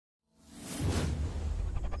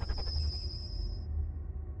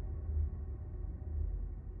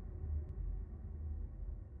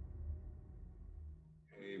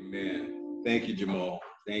Amen. Thank you, Jamal.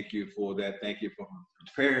 Thank you for that. Thank you for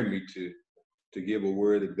preparing me to give a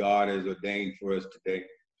word that God has ordained for us today.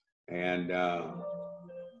 And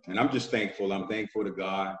I'm just thankful. I'm thankful to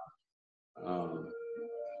God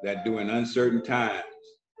that during uncertain times,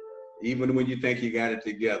 even when you think you got it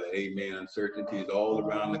together, amen, uncertainty is all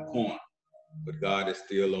around the corner, but God is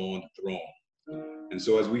still on the throne. And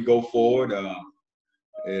so as we go forward,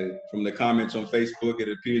 from the comments on Facebook, it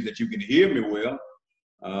appears that you can hear me well.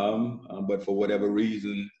 But for whatever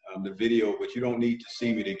reason, the video, but you don't need to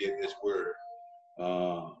see me to get this word.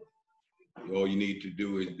 All you need to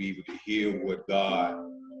do is be able to hear what God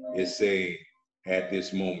is saying at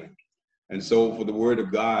this moment. And so for the word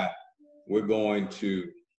of God, we're going to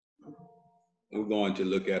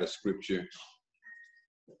look at a scripture.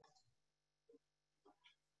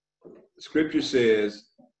 The scripture says,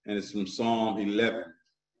 and it's from Psalm 11,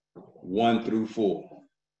 1 through 4.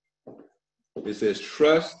 It says,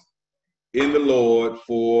 trust in the Lord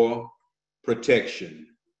for protection.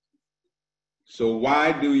 So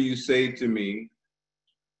why do you say to me,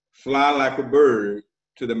 fly like a bird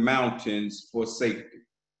to the mountains for safety?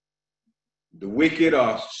 The wicked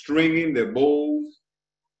are stringing their bows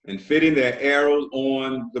and fitting their arrows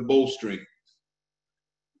on the bowstrings.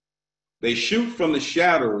 They shoot from the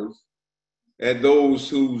shadows at those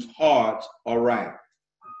whose hearts are right.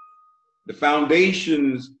 The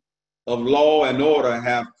foundations of law and order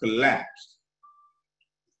have collapsed.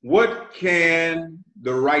 What can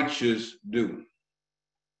the righteous do?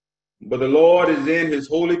 But the Lord is in his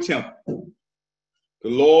holy temple. The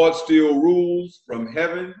Lord still rules from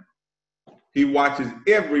heaven. He watches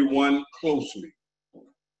everyone closely,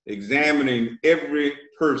 examining every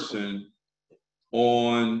person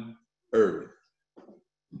on earth.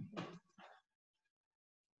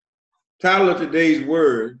 Title of today's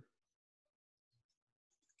word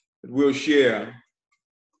that we'll share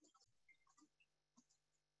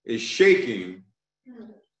is shaking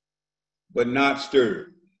but not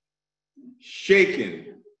stirred.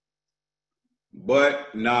 Shaken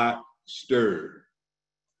but not stirred.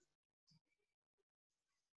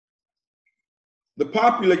 The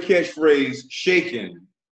popular catchphrase, shaken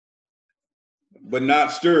but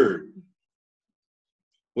not stirred,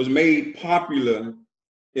 was made popular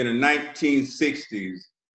in a 1960s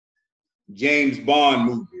James Bond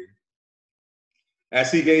movie as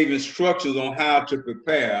he gave instructions on how to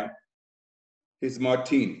prepare his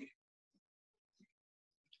martini.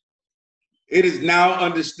 It is now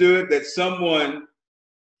understood that someone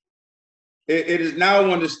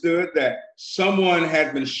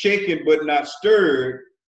has been shaken but not stirred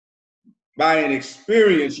by an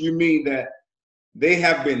experience. You mean that they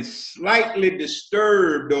have been slightly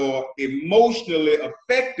disturbed or emotionally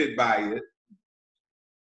affected by it,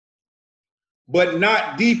 but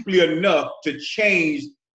not deeply enough to change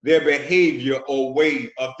their behavior or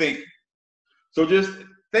way of thinking. So just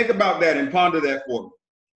think about that and ponder that for me.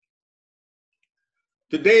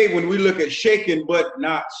 Today, when we look at shaken but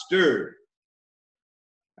not stirred,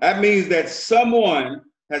 that means that someone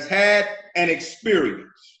has had an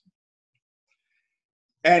experience.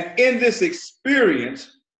 And in this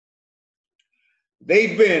experience,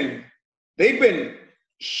 they've been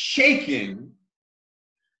shaken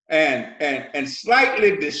and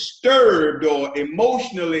slightly disturbed or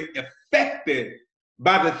emotionally affected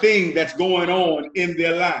by the thing that's going on in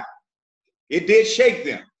their life. It did shake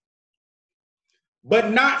them,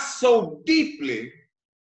 but not so deeply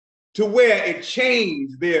to where it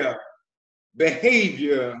changed their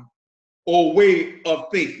behavior or way of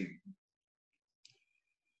thinking.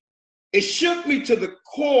 It shook me to the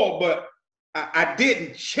core, but I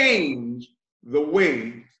didn't change the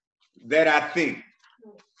way that I think.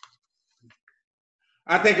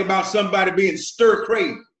 I think about somebody being stir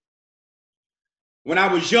crazy. When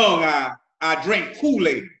I was young, I drank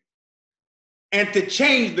Kool-Aid. And to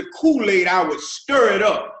change the Kool-Aid, I would stir it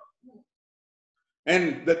up.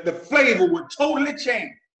 And the flavor would totally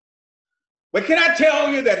change. But can I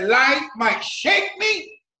tell you that life might shake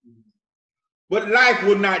me, but life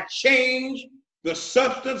will not change the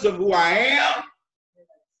substance of who I am.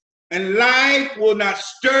 And life will not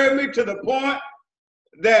stir me to the point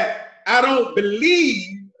that I don't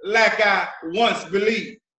believe like I once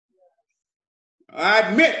believed. I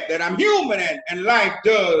admit that I'm human and life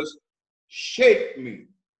does shake me,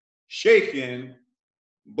 shaken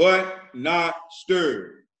but not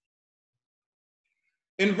stirred.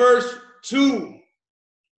 In verse 2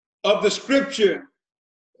 of the scripture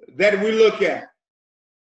that we look at,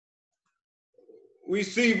 we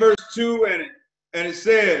see verse 2 and it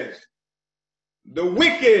says, the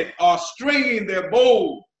wicked are stringing their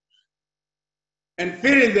bows and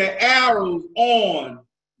fitting their arrows on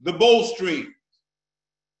the bowstring.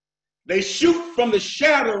 They shoot from the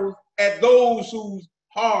shadows at those whose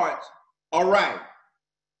hearts are right.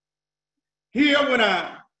 Here, when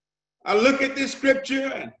I look at this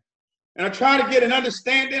scripture and I try to get an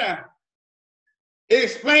understanding, it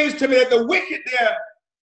explains to me that the wicked,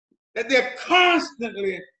 they're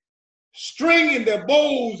constantly stringing their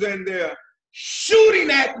bows and they're shooting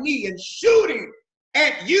at me and shooting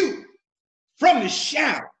at you from the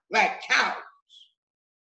shadow like cowards.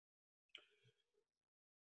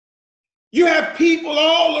 You have people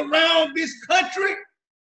all around this country,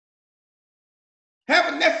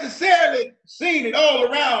 haven't necessarily seen it all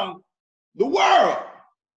around the world,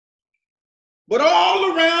 but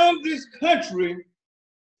all around this country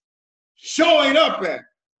showing up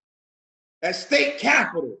at state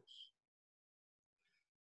capitals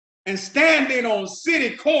and standing on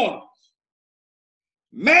city corners,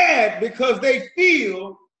 mad because they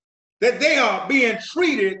feel that they are being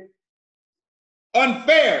treated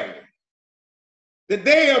unfairly, that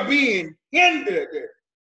they are being hindered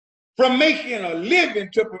from making a living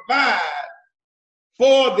to provide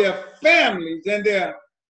for their families, and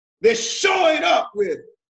they're showing up with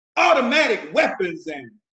automatic weapons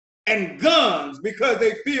and guns because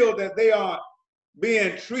they feel that they are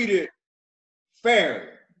being treated fairly,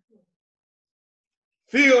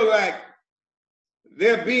 feel like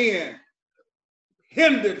they're being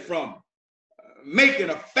hindered from making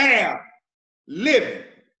a fair living,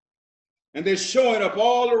 and they're showing up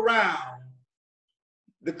all around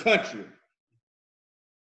the country.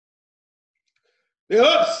 They're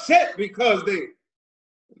upset because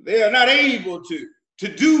they are not able to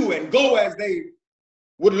do and go as they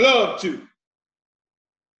would love to,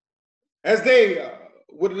 as they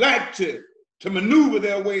would like to maneuver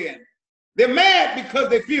their way in. They're mad because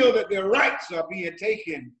they feel that their rights are being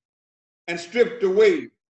taken and stripped away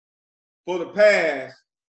for the past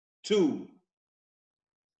 2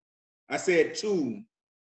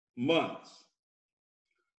 months.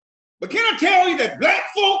 But can I tell you that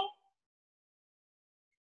black folk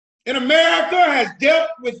in America has dealt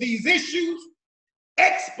with these issues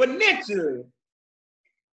exponentially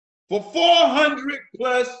for 400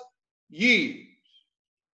 plus years,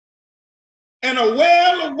 and are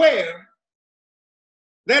well aware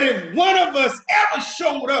that if one of us ever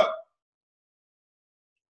showed up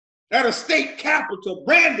at a state capitol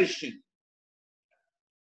brandishing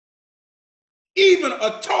even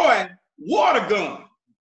a toy water gun,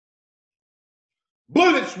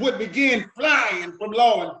 bullets would begin flying from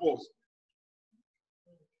law enforcement.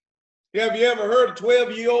 Have you ever heard of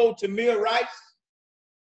 12-year-old Tamir Rice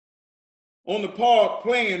on the park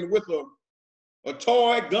playing with a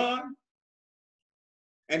toy gun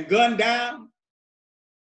and gunned down?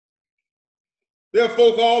 There are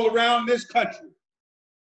folk all around this country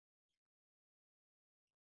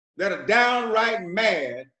that are downright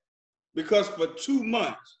mad because for 2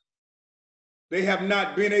 months they have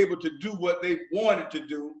not been able to do what they wanted to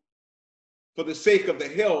do for the sake of the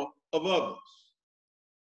health of others.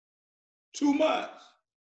 2 months.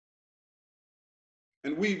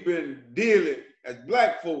 And we've been dealing as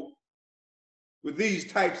black folk with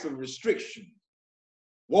these types of restrictions.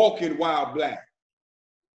 Walking while black,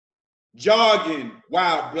 jogging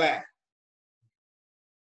while black,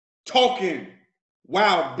 talking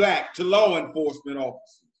while black to law enforcement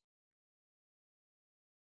officers,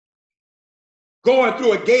 going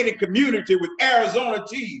through a gated community with Arizona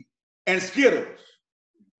tea and Skittles,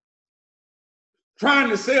 trying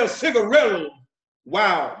to sell cigarillos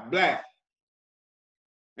while black.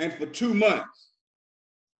 And for 2 months,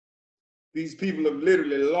 these people have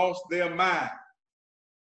literally lost their mind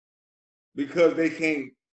because they can't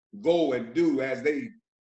go and do as they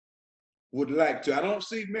would like to. I don't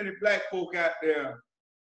see many black folk out there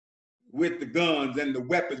with the guns and the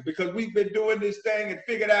weapons because we've been doing this thing and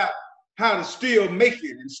figured out how to still make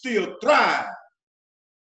it and still thrive.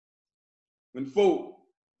 When folk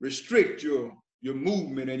restrict your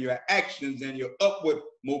movement and your actions and your upward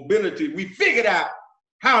mobility, we figured out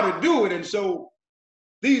how to do it. And so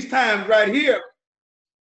these times right here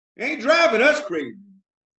ain't driving us crazy,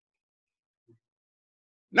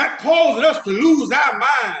 not causing us to lose our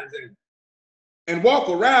minds and walk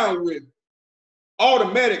around with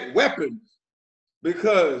automatic weapons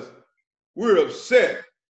because we're upset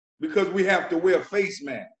because we have to wear face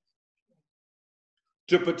masks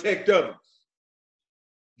to protect others.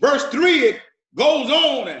 Verse 3, it goes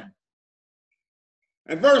on,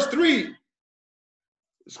 and verse 3,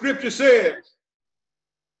 the scripture says,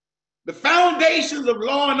 the foundations of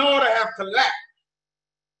law and order have collapsed.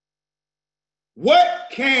 What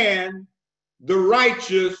can the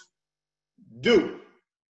righteous do?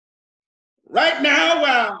 Right now,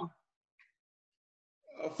 while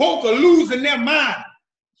folk are losing their minds,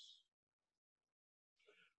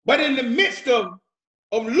 but in the midst of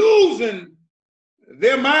losing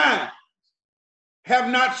their minds,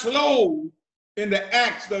 have not slowed in the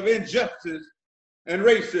acts of injustice and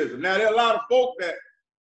racism. Now, there are a lot of folk that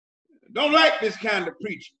don't like this kind of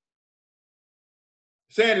preaching,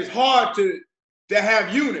 saying it's hard to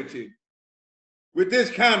have unity with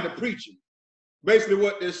this kind of preaching. Basically,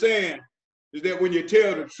 what they're saying is that when you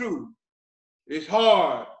tell the truth, it's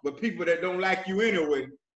hard for people that don't like you anyway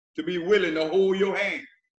to be willing to hold your hand.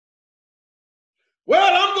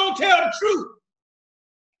 Well, I'm going to tell the truth.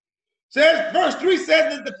 Says, verse 3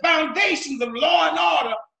 says that the foundations of law and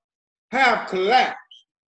order have collapsed.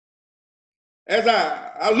 As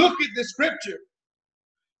I look at the scripture,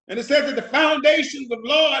 and it says that the foundations of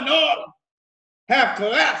law and order have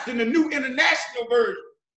collapsed in the New International Version.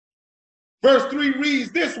 Verse 3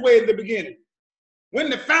 reads this way in the beginning: when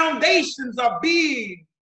the foundations are being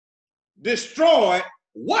destroyed,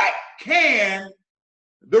 what can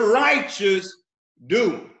the righteous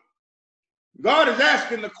do? God is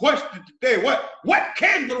asking the question today, what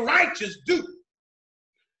can the righteous do?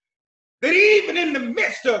 That even in the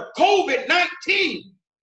midst of COVID-19,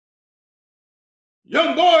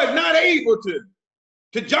 young boys not able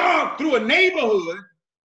to jog through a neighborhood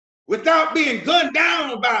without being gunned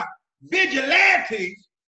down by vigilantes,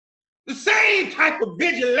 the same type of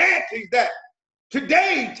vigilantes that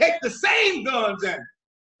today take the same guns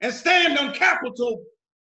and stand on Capitol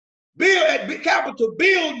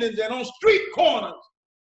buildings and on street corners,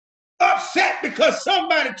 upset because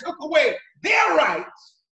somebody took away their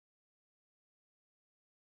rights.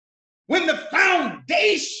 When the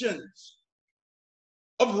foundations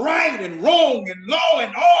of right and wrong and law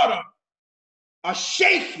and order are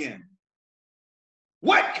shaken,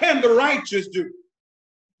 what can the righteous do?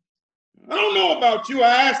 I don't know about you. I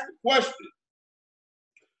asked the question.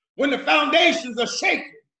 When the foundations are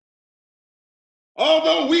shaken,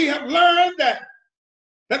 although we have learned that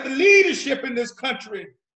the leadership in this country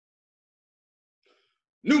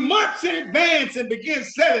knew months in advance and began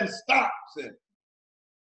setting stops and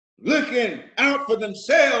looking out for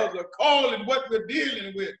themselves or calling what we're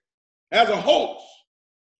dealing with as a hoax,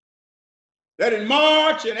 that in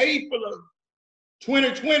March and April of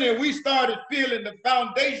 2020, we started feeling the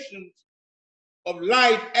foundations of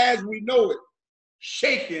life as we know it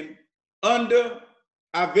shaking under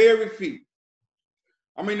our very feet.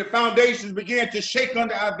 I mean, the foundations began to shake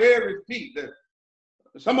under our very feet.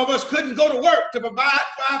 Some of us couldn't go to work to provide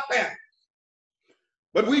for our families.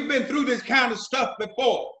 But we've been through this kind of stuff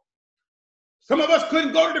before. Some of us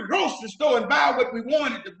couldn't go to the grocery store and buy what we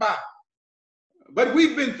wanted to buy. But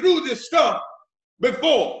we've been through this stuff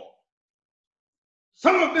before.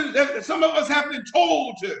 Some of us have been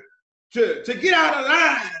told to get out of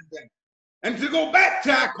line and to go back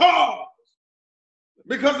to our cars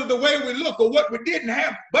because of the way we look or what we didn't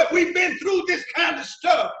have. But we've been through this kind of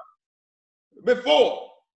stuff before.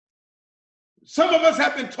 Some of us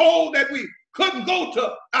have been told that we couldn't go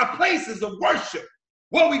to our places of worship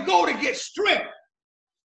where we go to get strength.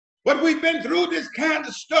 But we've been through this kind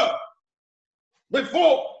of stuff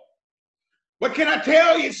before. But can I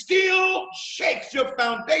tell you, it still shakes your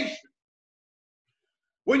foundation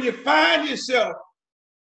when you find yourself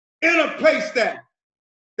in a place that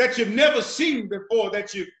you've never seen before,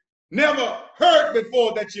 that you've never heard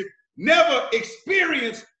before, that you've never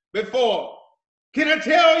experienced before. Can I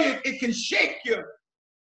tell you, it can shake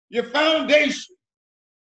your foundation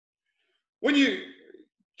when you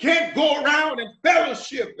can't go around and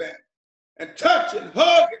fellowship and touch and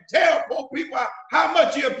hug and tell poor people how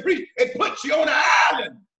much you appreciate. It puts you on an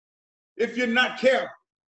island if you're not careful.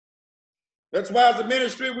 That's why as a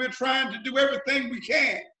ministry, we're trying to do everything we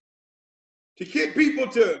can to get people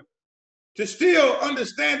to still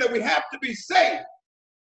understand that we have to be safe,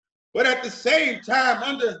 but at the same time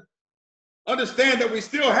understand that we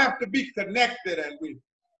still have to be connected and we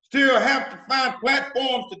still have to find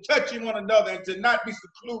platforms to touch one another and to not be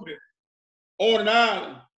secluded on an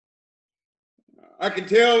island. I can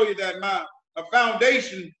tell you that my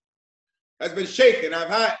foundation has been shaken.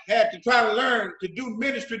 I've had to try to learn to do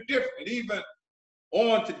ministry different, even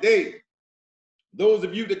on today. Those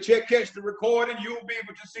of you that catch the recording, you'll be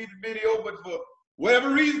able to see the video, but for whatever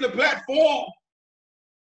reason, the platform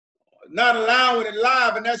not allowing it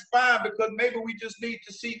live, and that's fine because maybe we just need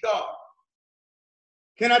to see God.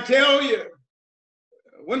 Can I tell you,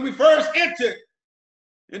 when we first entered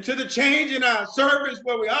into the change in our service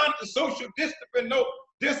where we honored the social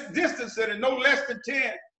distancing and no less than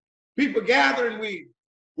 10 people gathering, we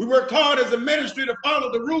worked hard as a ministry to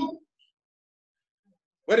follow the rules.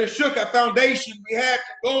 But it shook our foundation. We had to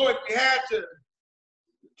go and we had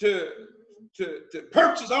to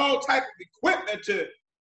purchase all type of equipment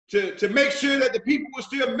to make sure that the people were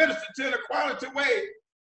still ministered to in a quality way.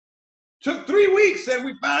 Took 3 weeks and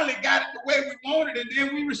we finally got it the way we wanted, and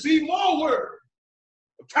then we received more word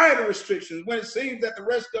of tighter restrictions when it seemed that the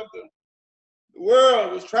rest of the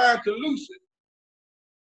world was trying to loosen it,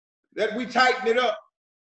 that we tightened it up.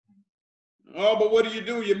 Oh, but what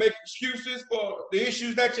do? You make excuses for the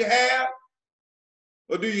issues that you have,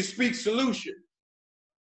 or do you speak solutions?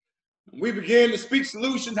 We began to speak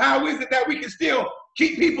solutions. How is it that we can still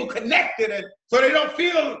keep people connected and so they don't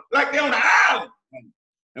feel like they're on an island?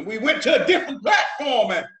 And we went to a different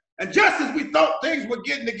platform, and just as we thought things were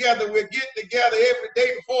getting together, we're getting together every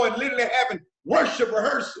day before and literally having worship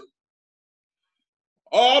rehearsal.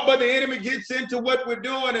 Oh, but the enemy gets into what we're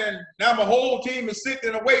doing, and now my whole team is sitting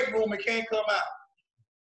in a waiting room and can't come out.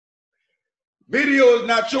 Video is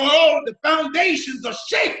not showing. Oh, the foundations are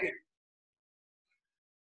shaking.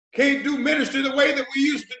 Can't do ministry the way that we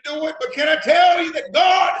used to do it, but can I tell you that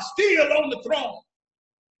God is still on the throne?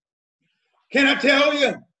 Can I tell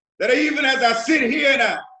you that even as I sit here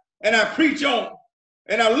and I preach on,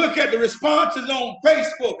 and I look at the responses on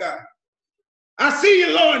Facebook, I see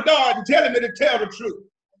you, Lauren Darden, telling me to tell the truth.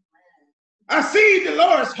 I see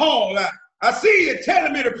Dolores Hall. I see you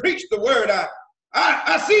telling me to preach the word.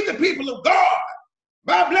 I see the people of God.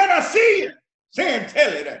 Bob Glenn, I see you saying,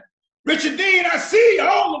 tell it. Richard Dean, I see you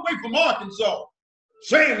all the way from Arkansas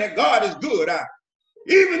saying that God is good.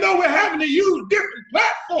 Even though we're having to use different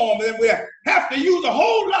platforms and we have to use a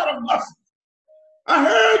whole lot of muscles. I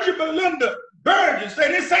heard you, Belinda Burgess, say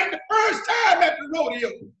this ain't the first time at the rodeo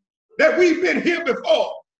that we've been here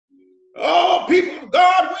before. Oh, people of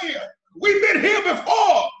God, we've been here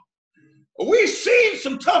before. We've seen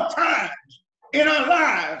some tough times in our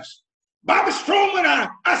lives. Bobby Stroman,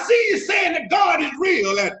 I see you saying that God is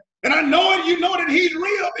real, and I know you know that he's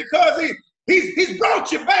real because he's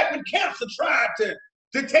brought you back when cancer tried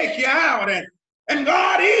to take you out, and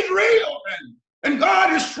God is real, and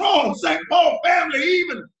God is strong. St. Paul family,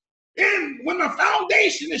 even when the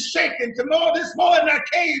foundation is shaken, to know this morning I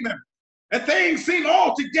came and things seemed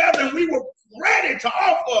all together, and we were ready to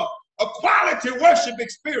offer a quality worship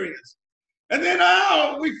experience. And then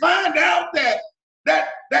we find out that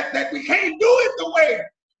we can't do it the way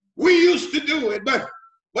we used to do it,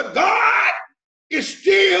 but God is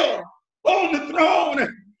still on the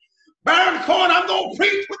throne. Byron Corn, I'm going to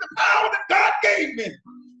preach with the power that God gave me.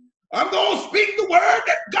 I'm going to speak the word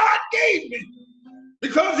that God gave me.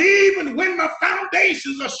 Because even when my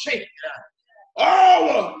foundations are shaken,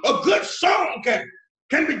 a good song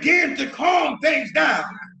can begin to calm things down.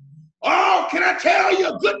 Oh, can I tell you,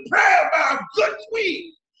 a good prayer by a good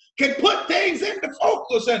queen can put things into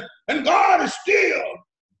focus, and God is still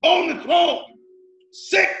on the throne.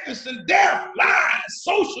 Sickness and death, lies,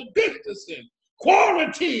 social distancing,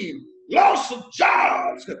 quarantine, loss of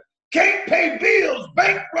jobs, can't pay bills,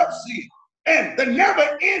 bankruptcy, and the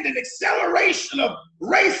never-ending acceleration of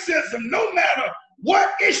racism, no matter what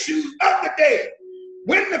issues of the day.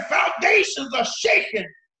 When the foundations are shaken,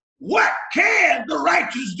 what can the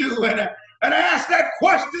righteous do? And I asked that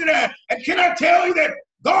question, and can I tell you that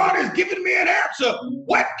God has given me an answer?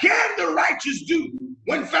 What can the righteous do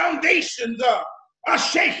when foundations are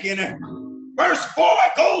shaken? Verse 4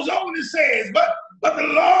 goes on and says, but the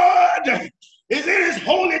Lord is in his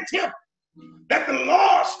holy temple, that the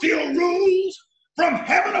Lord still rules from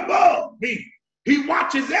heaven above. He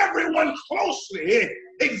watches everyone closely,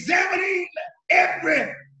 examining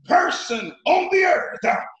every person on the earth.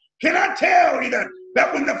 Can I tell you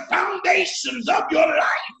that when the foundations of your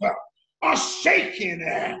life are shaken,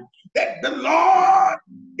 that the Lord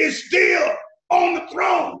is still on the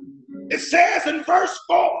throne? It says in verse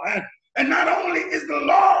 4, and not only is the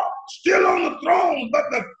Lord still on the throne, but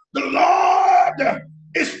the Lord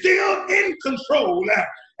is still in control.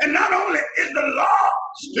 And not only is the Lord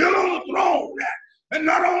still on the throne, and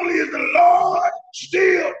not only is the Lord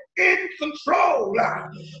still in control,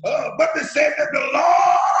 but they said that the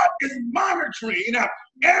Lord is monitoring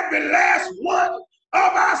every last one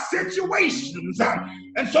of our situations.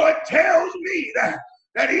 And so it tells me that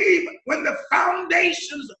even when the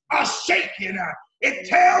foundations are shaken, it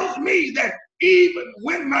tells me that even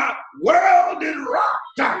when my world is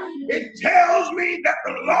rocked, it tells me that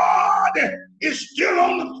the Lord is still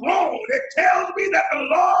on the throne. It tells me that the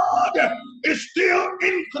Lord is still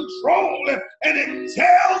in control, and it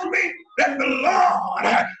tells me that the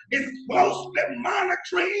Lord is closely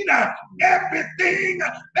monitoring everything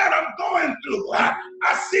that I'm going through.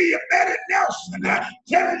 I see you, Betty Nelson,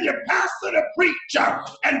 telling your pastor to preach,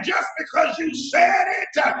 and just because you said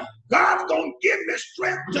it, God's going to give me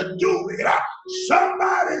strength to do it.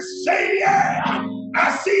 Somebody say, yeah.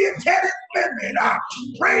 I see you, Teddy Clement.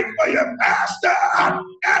 Pray for your pastor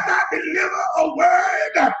as I deliver a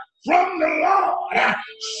word from the Lord.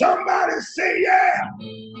 Somebody say, yeah.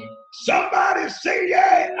 Somebody say,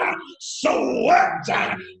 yeah. So what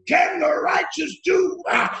can the righteous do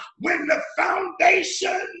when the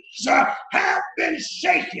foundations have been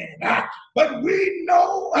shaken? But we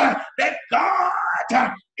know that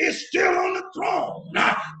God is still on the throne,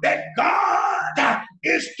 that God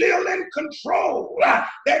is still in control,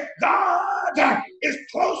 that God is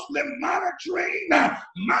closely monitoring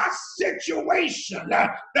my situation.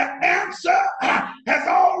 The answer has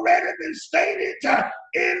already been stated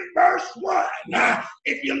in verse 1.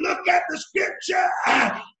 If you look at the scripture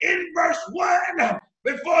in verse 1,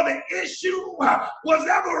 before the issue was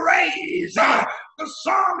ever raised, the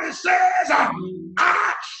psalmist says,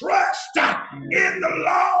 I trust in the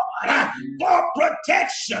Lord for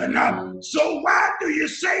protection. So why do you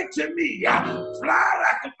say to me, fly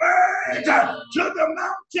like a bird to the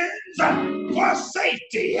mountains for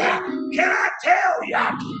safety? Can I tell you,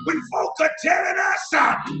 when folk are telling us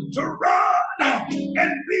to run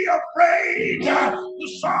and be afraid,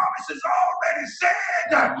 the psalmist has already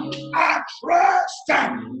said, I trust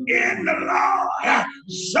in the Lord.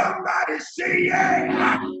 Somebody say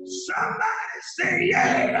yeah. Somebody say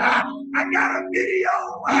yeah. I got a video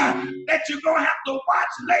that you're going to have to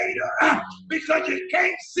watch later because you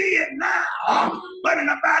can't see it now. But in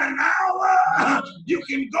about an hour, you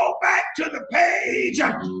can go back to the page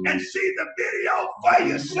and see the video for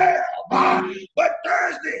yourself. But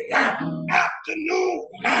Thursday afternoon,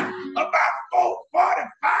 about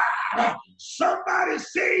 4:45, somebody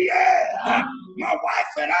say yeah. My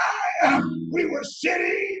wife and I, we were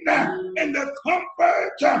sitting in the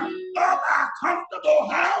comfort of our comfortable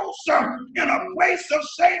house in a place of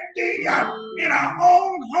safety in our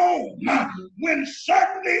own home when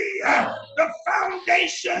suddenly the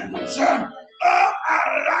foundations of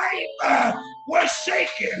our life were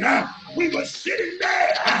shaken. We were sitting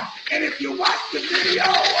there, and if you watch the video,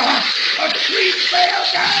 a tree fell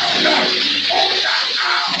down on the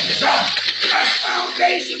house. Our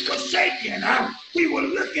foundation was shaking. We were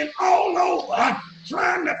looking all over,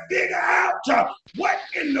 trying to figure out what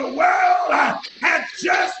in the world had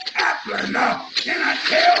just happened. Can I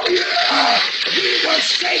tell you, we were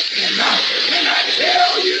shaking. Can I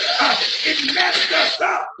tell you, it messed us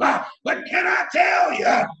up. But can I tell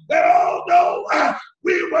you that although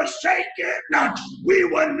we were shaken, we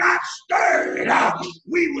were not stirred.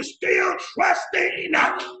 We were still trusting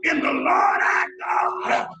in the Lord our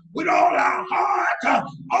God with all our heart,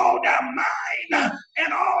 all our mind,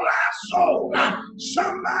 and all our soul.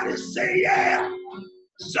 Somebody say yeah.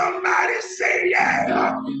 Somebody say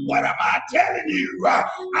yeah. What am I telling you?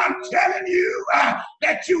 I'm telling you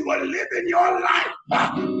that you were living your life,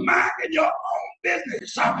 minding your own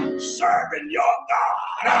business, serving your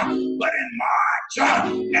God. But in March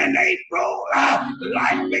and April,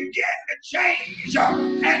 life began to change,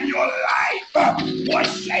 and your life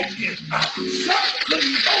was shaken. Some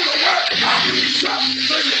couldn't go to work. Some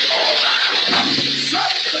couldn't go around.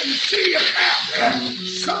 Some couldn't see your family.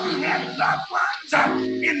 Some had loved ones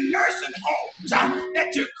in nursing homes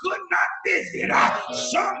that you could not visit.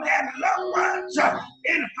 Some had loved ones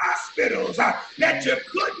in hospitals that you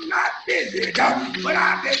could not visit. But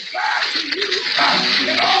I declare to you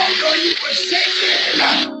that although you were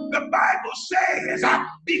shaken, the Bible says,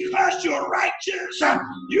 because you're righteous,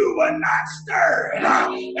 you were not stirred.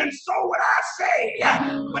 And so what I say,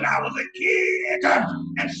 when I was a kid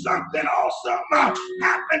and something awesome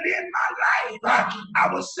happened in my life,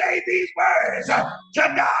 I would say these words,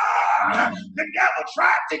 ta-da! The devil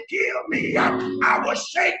tried to kill me. I was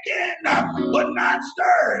shaken, but not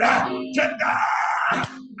stirred. Ta-da!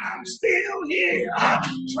 I'm still here.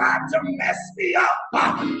 Tried to mess me up.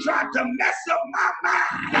 Tried to mess up my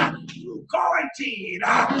mind through quarantine.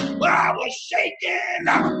 But I was shaken,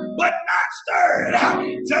 but not stirred.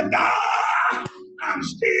 Ta-da! I'm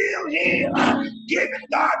still here, giving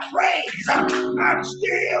God praise. I'm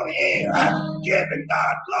still here, giving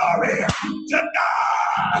God glory.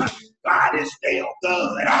 Ta-da! God is still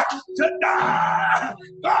good. Ta-da!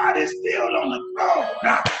 God is still on the throne.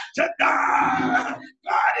 Ta-da!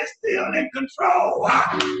 God is still in control.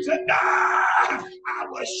 Ta-da! I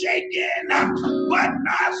was was shaken, but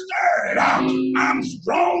not stirred. I'm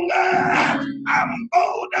stronger. I'm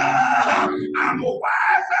bolder. I'm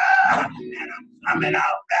wiser. And I'm coming out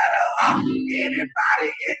better.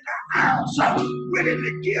 Anybody in the house willing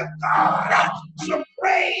to give God some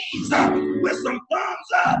praise with some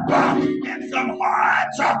thumbs up and some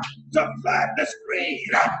hearts to flood the screen?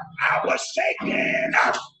 I was shaken,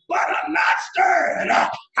 but I'm not stirred.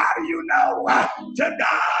 How do you know? To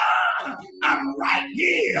God, I'm right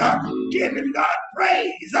here giving God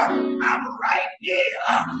praise. I'm right here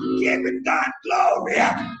giving God glory.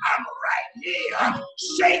 I'm right here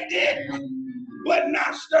shaken, but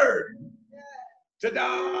not stirred. To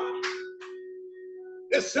God.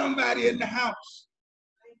 There's somebody in the house.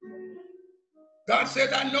 God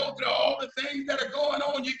says, I know that all the things that are going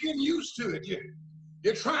on, you're getting used to it.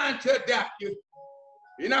 You're trying to adapt.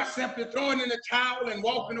 You're not simply throwing in the towel and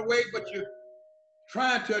walking away, but you're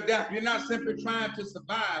trying to adapt. You're not simply trying to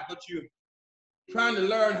survive, but you're trying to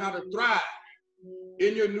learn how to thrive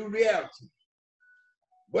in your new reality.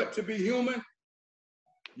 But to be human,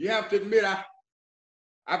 you have to admit,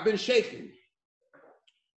 I've been shaken.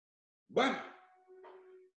 But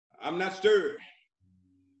I'm not stirred.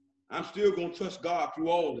 I'm still going to trust God through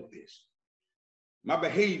all of this. My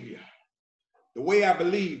behavior, the way I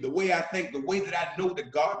believe, the way I think, the way that I know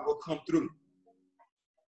that God will come through.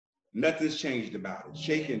 Nothing's changed about it.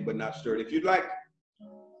 Shaken but not stirred. If you'd like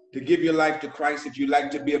to give your life to Christ, if you'd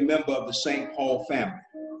like to be a member of the St. Paul family,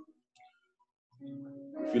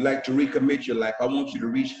 if you'd like to recommit your life, I want you to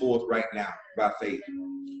reach forth right now by faith.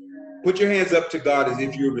 Put your hands up to God as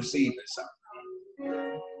if you're receiving something.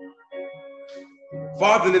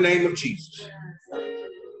 Father, in the name of Jesus,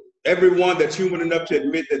 everyone that's human enough to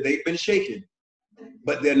admit that they've been shaken,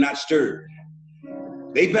 but they're not stirred.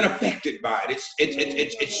 They've been affected by it.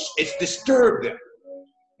 It's disturbed them.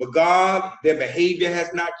 But God, their behavior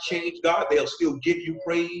has not changed. God, they'll still give you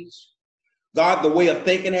praise. God, the way of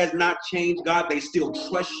thinking has not changed. God, they still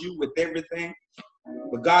trust you with everything.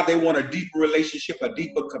 But God, they want a deeper relationship, a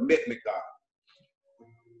deeper commitment,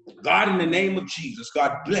 God. God, in the name of Jesus,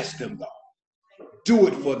 God, bless them, God. Do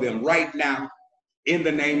it for them right now in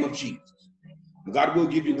the name of Jesus. God will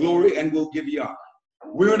give you glory and we'll give you honor.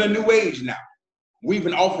 We're in a new age now. We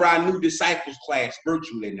even offer our new disciples class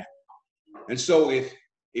virtually now. And so if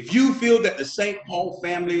you feel that the St. Paul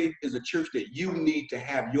family is a church that you need to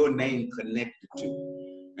have your name connected to,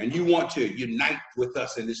 and you want to unite with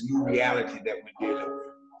us in this new reality that we're dealing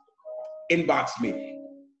with, inbox me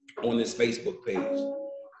on this Facebook page.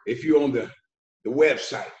 If you're on the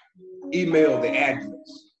website, email the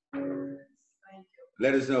address.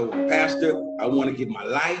 Let us know, Pastor, I want to give my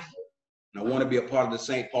life, and I want to be a part of the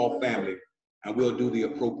St. Paul family, and we'll do the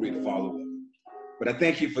appropriate follow-up. But I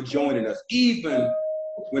thank you for joining us, even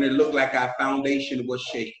when it looked like our foundation was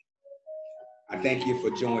shaking. I thank you for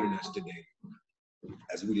joining us today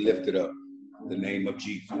as we lifted up the name of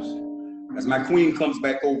Jesus. As my queen comes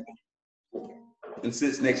back over and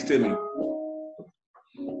sits next to me,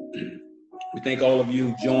 we thank all of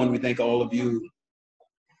you, Joan. We thank all of you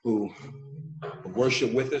who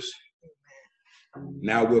worship with us.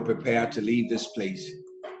 Now we're prepared to leave this place